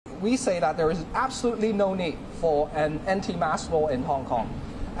we say that there is absolutely no need for an anti-mask law in Hong Kong.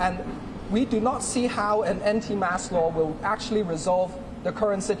 And we do not see how an anti-mask law will actually resolve the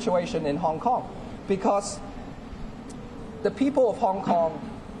current situation in Hong Kong, because the people of Hong Kong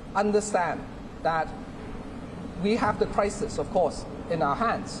understand that we have the crisis, of course, in our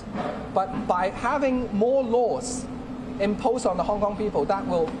hands. But by having more laws imposed on the Hong Kong people that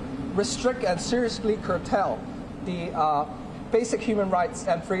will restrict and seriously curtail the basic human rights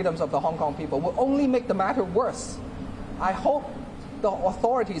and freedoms of the Hong Kong people will only make the matter worse. I hope the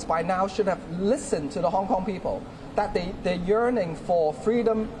authorities by now should have listened to the Hong Kong people, that their yearning for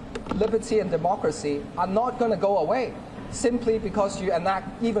freedom, liberty and democracy are not going to go away simply because you enact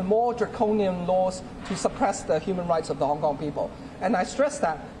even more draconian laws to suppress the human rights of the Hong Kong people. And I stress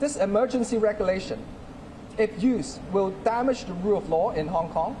that this emergency regulation, if used, will damage the rule of law in Hong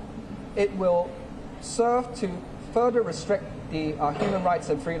Kong. It will serve to further restrict the human rights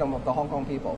and freedom of the Hong Kong people.